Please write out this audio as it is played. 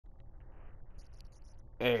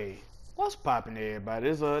Hey, what's poppin',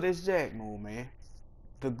 everybody? This Jack Move, man,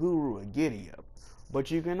 the guru of Giddy Up.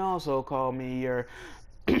 But you can also call me your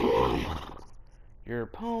your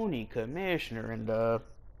pony commissioner, and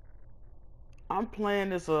I'm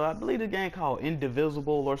playing this I believe the game called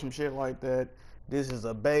Indivisible or some shit like that. This is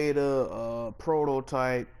a beta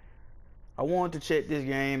prototype. I wanted to check this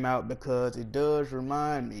game out because it does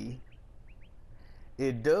remind me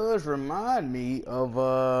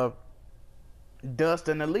of Dust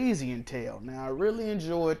and Elysian Tale. Now, I really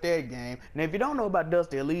enjoyed that game. Now, if you don't know about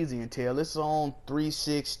Dust and Elysian Tale, it's on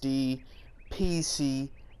 360, PC,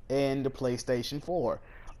 and the PlayStation 4.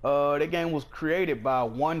 That game was created by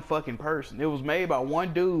one fucking person. It was made by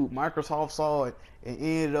one dude. Microsoft saw it and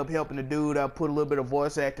ended up helping the dude out, put a little bit of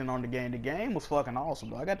voice acting on the game. The game was fucking awesome,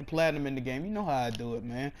 bro. I got the platinum in the game. You know how I do it,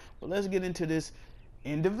 man. But let's get into this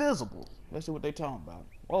Indivisible. Let's see what they talking about.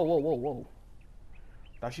 Whoa, whoa, whoa, whoa.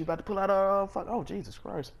 Thought she about to pull out a fuck. Oh, Jesus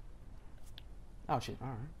Christ. Oh, shit. All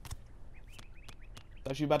right.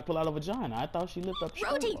 Thought she about to pull out a vagina. I thought she lifted up.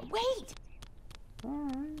 Brody, wait! All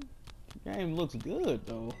right. The game looks good,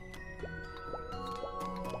 though.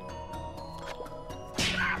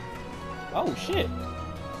 Oh, shit.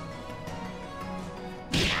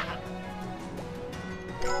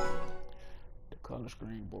 The color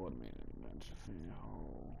screen board made it.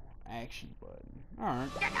 Action button. All right.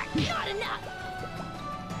 Not enough!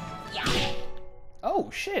 Yeah. Oh,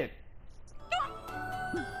 shit.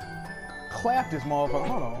 Clap this motherfucker.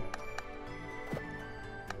 Hold on.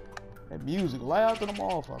 That music loud to the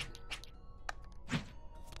motherfucker.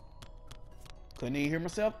 Couldn't even hear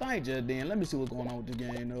myself think just then. Let me see what's going on with this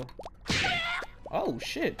game, though. Oh,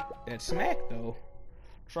 shit. That smack, though.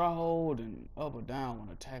 Try holding up or down when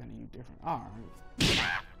attacking you different. All right.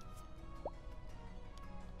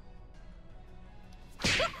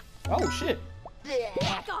 Oh, shit.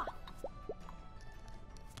 Back off!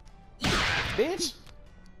 Bitch.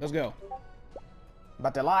 Let's go.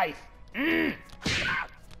 About the life. Not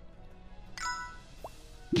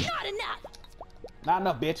enough! Not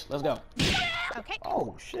enough, bitch. Let's go. Okay.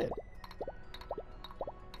 Oh, shit.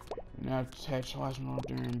 Now attack twice more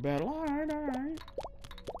during battle. Alright, alright.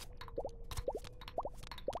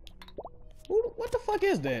 What the fuck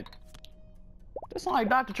is that? That sounds like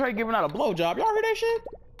Dr. Trey giving out a blowjob. Y'all heard that shit?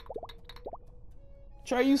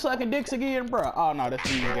 Trey, you sucking dicks again, bro? Oh, no,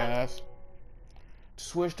 that's you guys.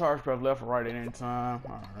 Switch targets, press left or right at any time.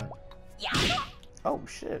 Alright. Yeah. Oh,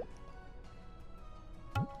 shit.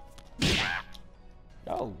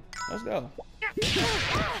 Oh, let's go.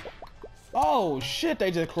 Oh, shit,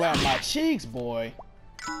 they just clapped my cheeks, boy.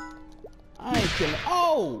 I ain't killing.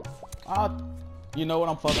 Oh! You know what?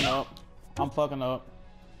 I'm fucking up. I'm fucking up.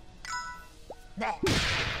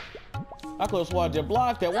 I could've sworn I just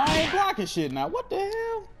blocked that. Why I ain't blocking shit now? What the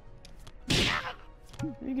hell?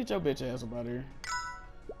 You get your bitch ass up out of here.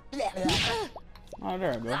 Oh,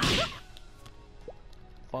 there I go.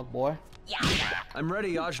 Fuck, boy. I'm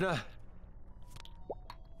ready, Ajna.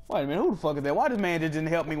 Wait a minute, who the fuck is that? Why this man just didn't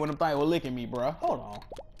help me when them things were licking me, bro? Hold on.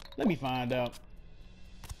 Let me find out.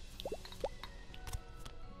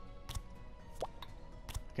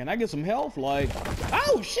 Can I get some health? Like,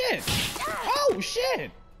 oh shit! Oh shit!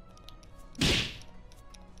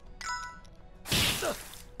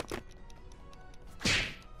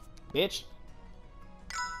 Bitch.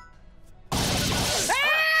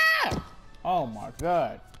 Ah! Oh my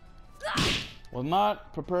god. Was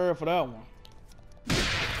not prepared for that one.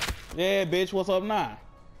 Yeah, bitch, what's up now?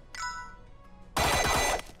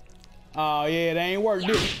 Oh, yeah, that ain't work,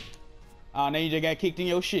 did it? Oh, now you just got kicked in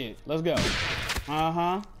your shit. Let's go.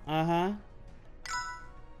 Uh-huh, uh-huh.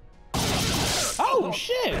 Oh,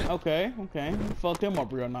 shit! Okay, okay. Fucked him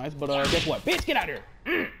up real nice, but guess what? Bitch, get out of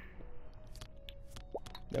here!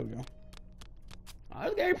 There we go. Oh,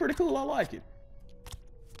 this game pretty cool, I like it.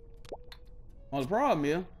 Well, the problem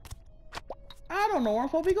is, I don't know where I'm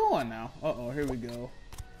supposed to be going now. Uh-oh, here we go.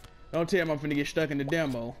 Don't tell me I'm finna get stuck in the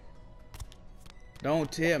demo. Don't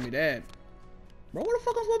tell me that. Bro, where the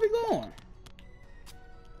fuck I'm supposed to be going?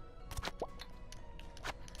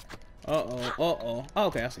 Uh-oh, uh-oh.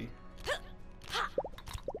 Okay, I see.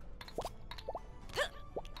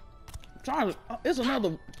 I'm trying to... it's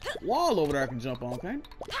another wall over there I can jump on, okay?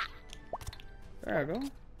 There I go.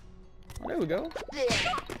 Oh, there we go.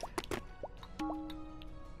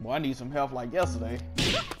 Boy, I need some help like yesterday.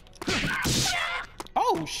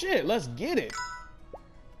 Oh shit, let's get it.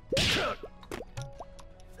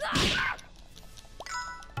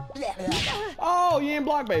 Oh, you ain't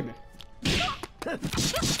block, baby.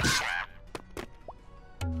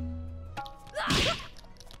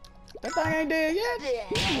 That thing ain't dead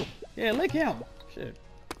yet? Yeah, lick him. Shit.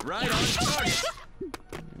 Right on target.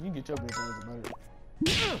 You get your bitch ass a burger.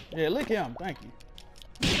 Yeah, lick him. Thank you.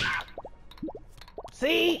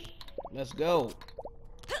 See? Let's go.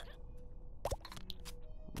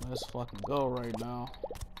 Let's fucking go right now.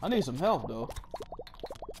 I need some help though.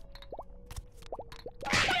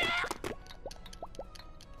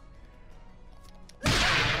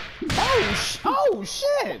 Oh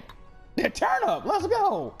shit! That turnip. Let's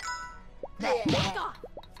go. That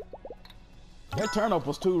turnip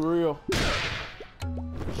was too real.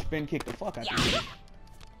 Spin kick the fuck out of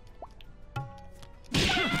you.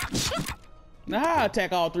 Now I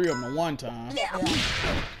attack all three of them at one time.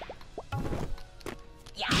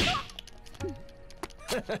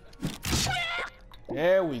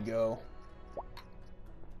 There we go.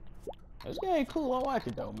 This game cool. I like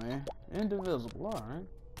it though, man. Indivisible. All right.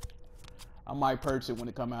 I might purchase it when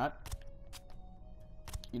it come out.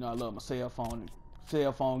 You know I love my cell phone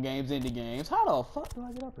games, indie games. How the fuck do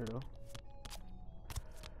I get up here though?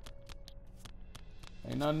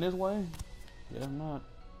 Ain't nothing this way? Yeah, I'm not.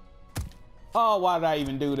 Oh, why did I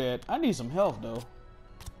even do that? I need some health though.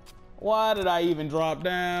 Why did I even drop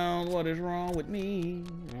down? What is wrong with me?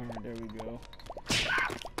 Alright, there we go.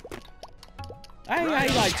 I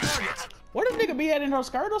ain't like. Where the nigga be at in her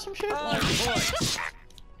skirt or some shit?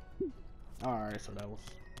 Alright, so that was.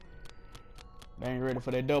 They ain't ready for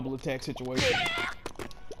that double attack situation.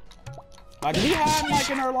 Like, is he hiding like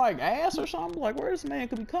in her like ass or something? Like, where this man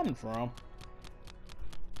could be coming from?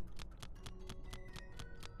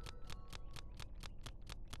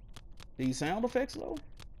 These sound effects though?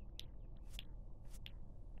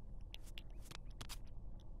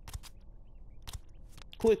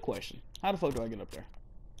 Quick question. How the fuck do I get up there?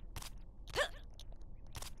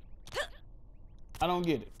 I don't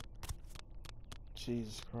get it.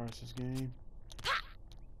 Jesus Christ, this game.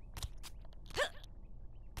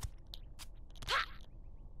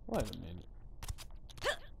 Wait a minute.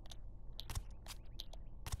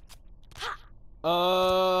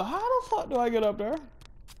 How the fuck do I get up there?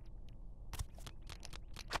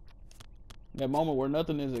 That moment where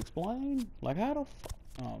nothing is explained? Like, how the fuck?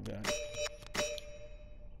 Oh, God.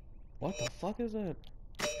 What the fuck is that?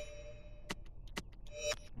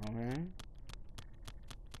 Okay.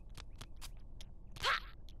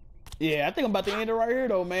 Yeah, I think I'm about to end it right here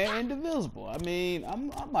though, man. Indivisible. I mean, I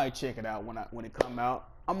might check it out when it come out.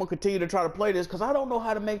 I'm gonna continue to try to play this because I don't know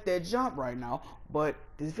how to make that jump right now. But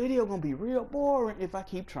this video gonna be real boring if I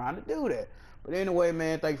keep trying to do that. But anyway,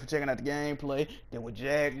 man, thank you for checking out the gameplay. Then with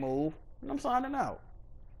Jack Move, and I'm signing out.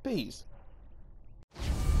 Peace.